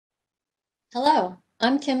Hello,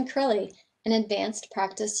 I'm Kim Crilly, an advanced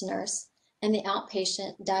practice nurse and the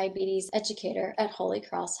outpatient diabetes educator at Holy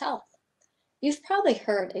Cross Health. You've probably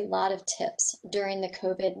heard a lot of tips during the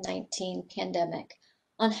COVID-19 pandemic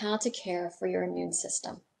on how to care for your immune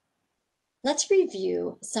system. Let's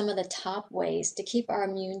review some of the top ways to keep our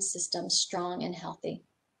immune system strong and healthy.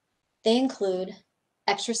 They include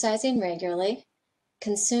exercising regularly,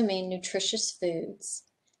 consuming nutritious foods,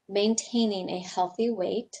 maintaining a healthy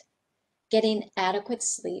weight, getting adequate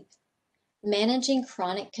sleep, managing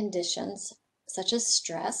chronic conditions such as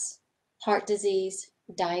stress, heart disease,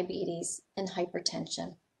 diabetes, and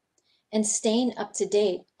hypertension, and staying up to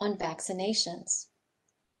date on vaccinations.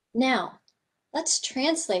 Now, let's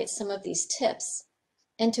translate some of these tips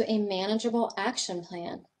into a manageable action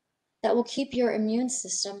plan that will keep your immune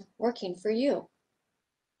system working for you.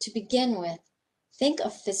 To begin with, think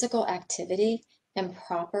of physical activity and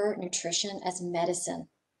proper nutrition as medicine.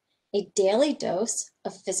 A daily dose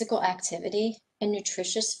of physical activity and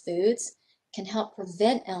nutritious foods can help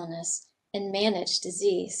prevent illness and manage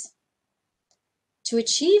disease. To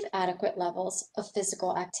achieve adequate levels of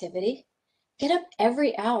physical activity, get up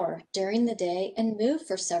every hour during the day and move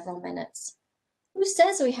for several minutes. Who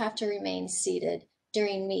says we have to remain seated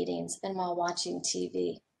during meetings and while watching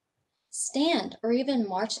TV? Stand or even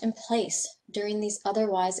march in place during these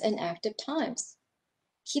otherwise inactive times.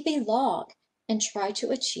 Keep a log and try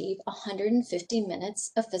to achieve 150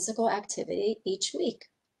 minutes of physical activity each week.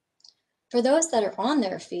 For those that are on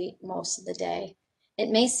their feet most of the day, it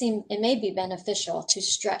may be beneficial to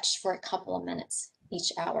stretch for a couple of minutes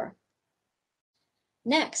each hour.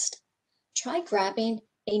 Next, try grabbing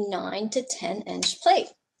a 9 to 10 inch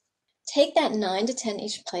plate. Take that 9 to 10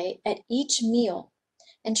 inch plate at each meal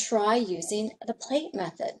and try using the plate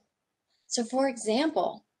method. So for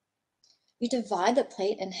example, you divide the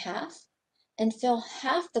plate in half and fill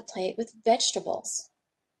half the plate with vegetables,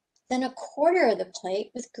 then a quarter of the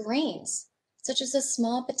plate with grains, such as a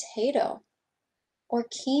small potato or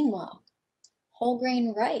quinoa, whole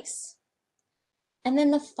grain rice. And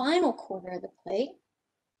then the final quarter of the plate,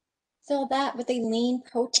 fill that with a lean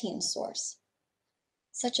protein source,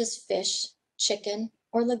 such as fish, chicken,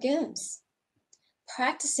 or legumes.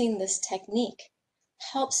 Practicing this technique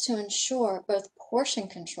helps to ensure both portion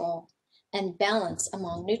control and balance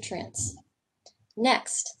among nutrients.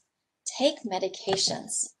 Next, take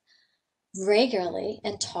medications regularly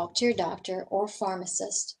and talk to your doctor or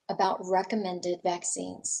pharmacist about recommended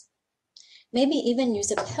vaccines. Maybe even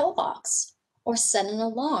use a pill box or set an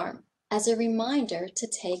alarm as a reminder to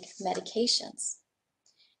take medications.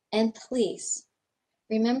 And please,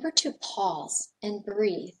 remember to pause and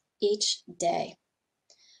breathe each day.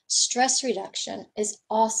 Stress reduction is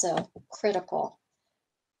also critical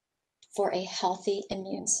for a healthy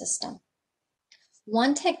immune system.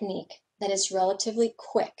 One technique that is relatively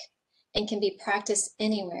quick and can be practiced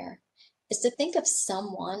anywhere is to think of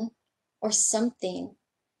someone or something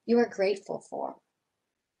you are grateful for.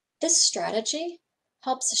 This strategy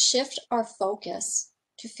helps shift our focus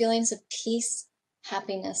to feelings of peace,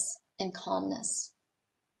 happiness, and calmness.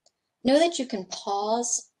 Know that you can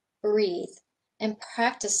pause, breathe, and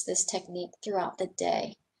practice this technique throughout the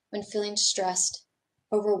day when feeling stressed,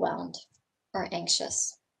 overwhelmed, or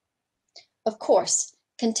anxious. Of course,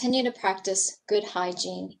 continue to practice good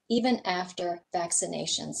hygiene even after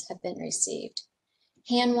vaccinations have been received.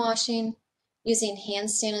 Hand washing, using hand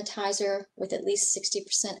sanitizer with at least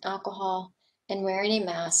 60% alcohol, and wearing a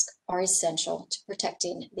mask are essential to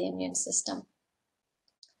protecting the immune system.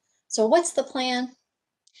 So what's the plan?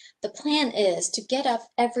 The plan is to get up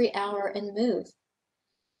every hour and move.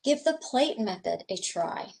 Give the plate method a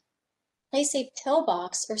try. Place a pill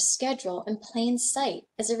box or schedule in plain sight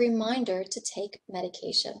as a reminder to take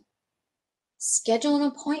medication. Schedule an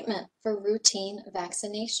appointment for routine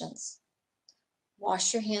vaccinations.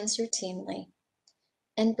 Wash your hands routinely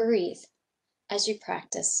and breathe as you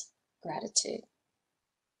practice gratitude.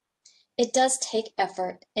 It does take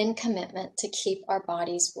effort and commitment to keep our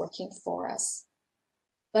bodies working for us,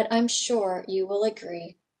 but I'm sure you will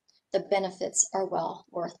agree the benefits are well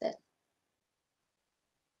worth it.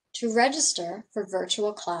 To register for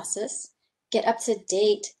virtual classes, get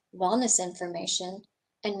up-to-date wellness information,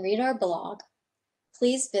 and read our blog,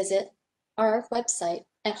 please visit our website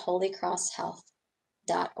at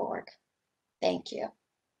holycrosshealth.org. Thank you.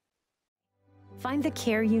 Find the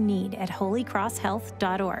care you need at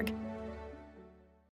holycrosshealth.org.